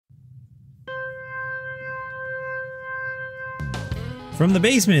From the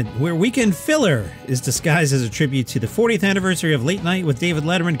basement, where Weekend Filler is disguised as a tribute to the 40th anniversary of Late Night with David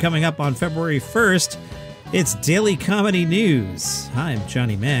Letterman coming up on February 1st, it's Daily Comedy News. I'm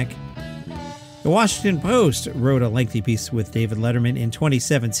Johnny Mac. The Washington Post wrote a lengthy piece with David Letterman in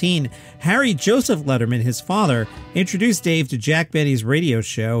 2017. Harry Joseph Letterman, his father, introduced Dave to Jack Benny's radio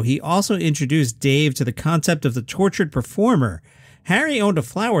show. He also introduced Dave to the concept of the tortured performer. Harry owned a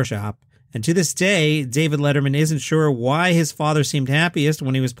flower shop, and to this day, David Letterman isn't sure why his father seemed happiest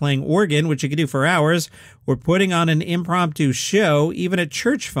when he was playing organ, which he could do for hours, or putting on an impromptu show, even at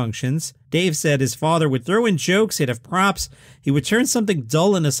church functions. Dave said his father would throw in jokes, he'd have props, he would turn something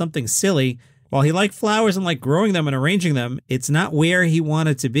dull into something silly. While he liked flowers and liked growing them and arranging them, it's not where he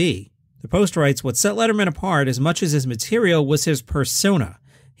wanted to be. The Post writes, what set Letterman apart as much as his material was his persona.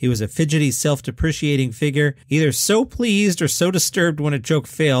 He was a fidgety, self-depreciating figure, either so pleased or so disturbed when a joke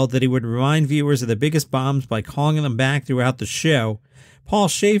failed that he would remind viewers of the biggest bombs by calling them back throughout the show. Paul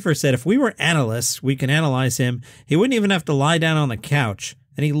Schaefer said if we were analysts, we can analyze him. He wouldn't even have to lie down on the couch.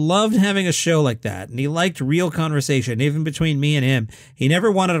 And he loved having a show like that, and he liked real conversation, even between me and him. He never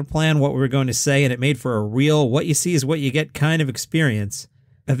wanted to plan what we were going to say, and it made for a real, what you see is what you get kind of experience.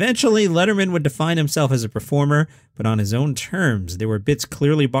 Eventually, Letterman would define himself as a performer, but on his own terms. There were bits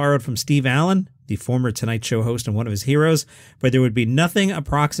clearly borrowed from Steve Allen, the former Tonight Show host and one of his heroes, but there would be nothing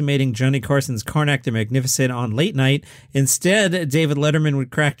approximating Johnny Carson's Karnak the Magnificent on Late Night. Instead, David Letterman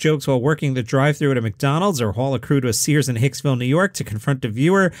would crack jokes while working the drive-thru at a McDonald's or haul a crew to a Sears in Hicksville, New York to confront a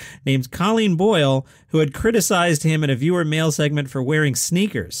viewer named Colleen Boyle, who had criticized him in a viewer mail segment for wearing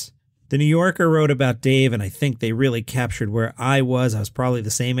sneakers. The New Yorker wrote about Dave, and I think they really captured where I was. I was probably the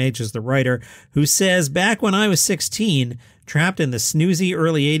same age as the writer, who says, back when I was 16, trapped in the snoozy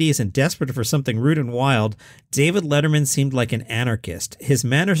early 80s and desperate for something rude and wild, David Letterman seemed like an anarchist. His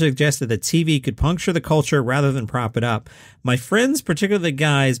manner suggested that TV could puncture the culture rather than prop it up. My friends, particularly the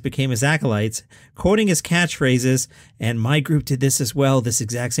guys, became his acolytes, quoting his catchphrases, and my group did this as well, this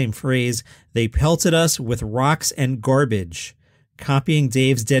exact same phrase. They pelted us with rocks and garbage. Copying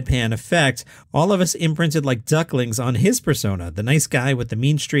Dave's deadpan effect, all of us imprinted like ducklings on his persona, the nice guy with the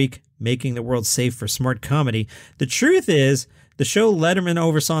mean streak, making the world safe for smart comedy. The truth is, the show Letterman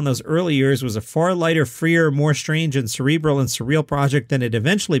oversaw in those early years was a far lighter, freer, more strange and cerebral and surreal project than it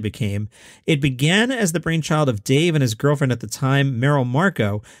eventually became. It began as the brainchild of Dave and his girlfriend at the time, Meryl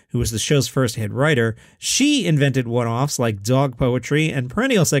Marco, who was the show's first head writer. She invented one-offs like dog poetry and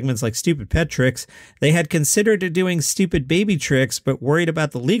perennial segments like stupid pet tricks. They had considered doing stupid baby tricks, but worried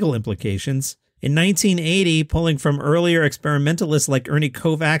about the legal implications. In 1980, pulling from earlier experimentalists like Ernie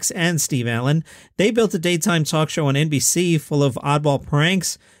Kovacs and Steve Allen, they built a daytime talk show on NBC full of oddball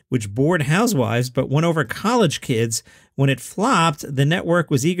pranks, which bored housewives but won over college kids. When it flopped, the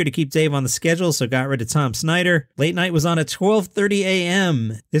network was eager to keep Dave on the schedule, so got rid of Tom Snyder. Late Night was on at 12:30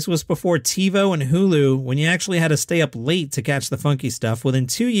 a.m. This was before TiVo and Hulu, when you actually had to stay up late to catch the funky stuff. Within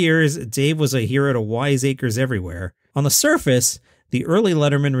 2 years, Dave was a hero to wiseacres everywhere. On the surface, the early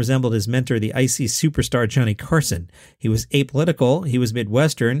Letterman resembled his mentor, the icy superstar Johnny Carson. He was apolitical, he was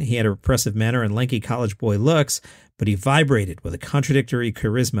Midwestern, he had a repressive manner and lanky college boy looks, but he vibrated with a contradictory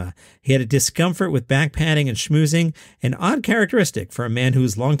charisma. He had a discomfort with back padding and schmoozing, an odd characteristic for a man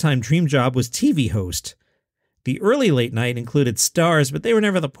whose longtime dream job was TV host. The early Late Night included stars, but they were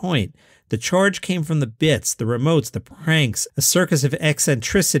never the point. The charge came from the bits, the remotes, the pranks, a circus of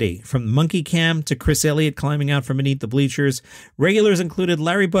eccentricity, from Monkey Cam to Chris Elliott climbing out from beneath the bleachers. Regulars included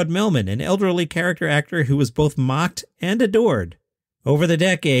Larry Bud Melman, an elderly character actor who was both mocked and adored. Over the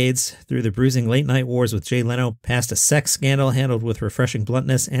decades, through the bruising late night wars with Jay Leno, past a sex scandal handled with refreshing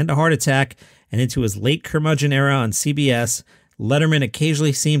bluntness and a heart attack, and into his late curmudgeon era on CBS, Letterman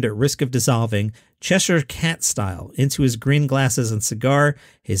occasionally seemed at risk of dissolving, Cheshire Cat style, into his green glasses and cigar.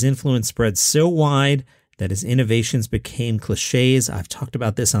 His influence spread so wide that his innovations became cliches. I've talked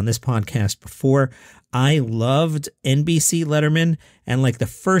about this on this podcast before. I loved NBC Letterman and like the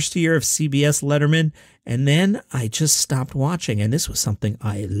first year of CBS Letterman, and then I just stopped watching, and this was something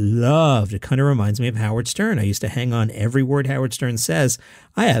I loved. It kind of reminds me of Howard Stern. I used to hang on every word Howard Stern says.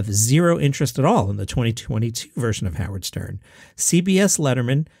 I have zero interest at all in the 2022 version of Howard Stern. CBS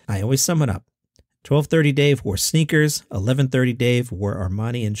Letterman, I always sum it up. 12:30 Dave wore sneakers, 11:30 Dave wore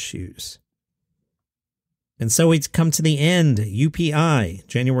Armani and shoes. And so it's come to the end. UPI,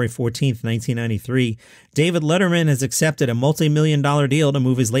 January 14th, 1993. David Letterman has accepted a multi-million-dollar deal to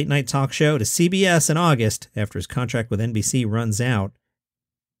move his late-night talk show to CBS in August after his contract with NBC runs out.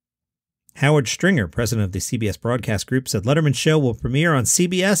 Howard Stringer, president of the CBS Broadcast Group, said Letterman's show will premiere on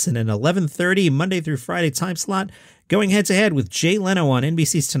CBS in an 11:30 Monday through Friday time slot, going head-to-head with Jay Leno on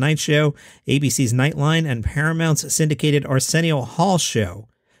NBC's Tonight Show, ABC's Nightline, and Paramount's syndicated Arsenio Hall show.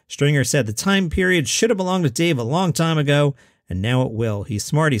 Stringer said the time period should have belonged to Dave a long time ago, and now it will. He's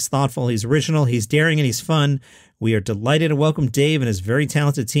smart, he's thoughtful, he's original, he's daring, and he's fun. We are delighted to welcome Dave and his very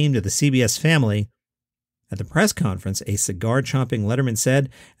talented team to the CBS family. At the press conference, a cigar-chomping Letterman said,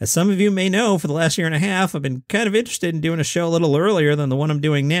 "As some of you may know, for the last year and a half, I've been kind of interested in doing a show a little earlier than the one I'm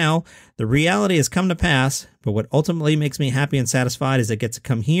doing now. The reality has come to pass, but what ultimately makes me happy and satisfied is I get to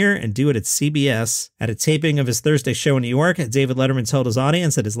come here and do it at CBS." At a taping of his Thursday show in New York, David Letterman told his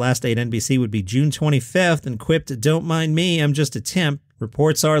audience that his last day at NBC would be June 25th and quipped, "Don't mind me, I'm just a temp."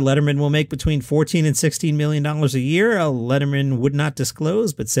 Reports are Letterman will make between $14 and $16 million a year. Letterman would not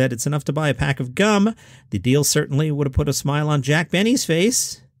disclose, but said it's enough to buy a pack of gum. The deal certainly would have put a smile on Jack Benny's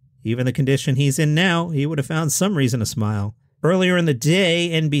face. Even the condition he's in now, he would have found some reason to smile. Earlier in the day,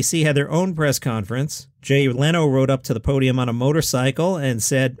 NBC had their own press conference. Jay Leno rode up to the podium on a motorcycle and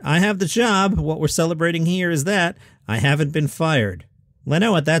said, "I have the job. What we're celebrating here is that I haven't been fired."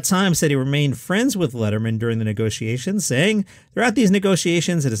 Leno at that time said he remained friends with Letterman during the negotiations, saying, "Throughout these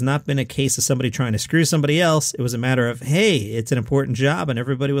negotiations, it has not been a case of somebody trying to screw somebody else. It was a matter of, hey, it's an important job and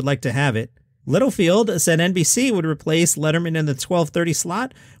everybody would like to have it." Littlefield said NBC would replace Letterman in the 12:30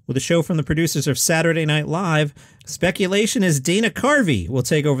 slot with a show from the producers of Saturday Night Live. Speculation is Dana Carvey will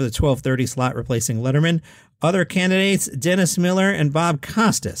take over the 12:30 slot, replacing Letterman. Other candidates, Dennis Miller and Bob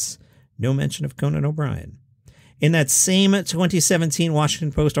Costas. No mention of Conan O'Brien. In that same 2017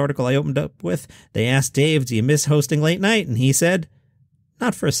 Washington Post article I opened up with, they asked Dave, "Do you miss hosting late night?" And he said,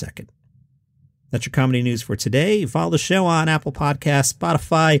 "Not for a second." That's your comedy news for today. Follow the show on Apple Podcasts,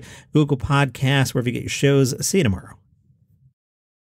 Spotify, Google Podcasts, wherever you get your shows. See you tomorrow.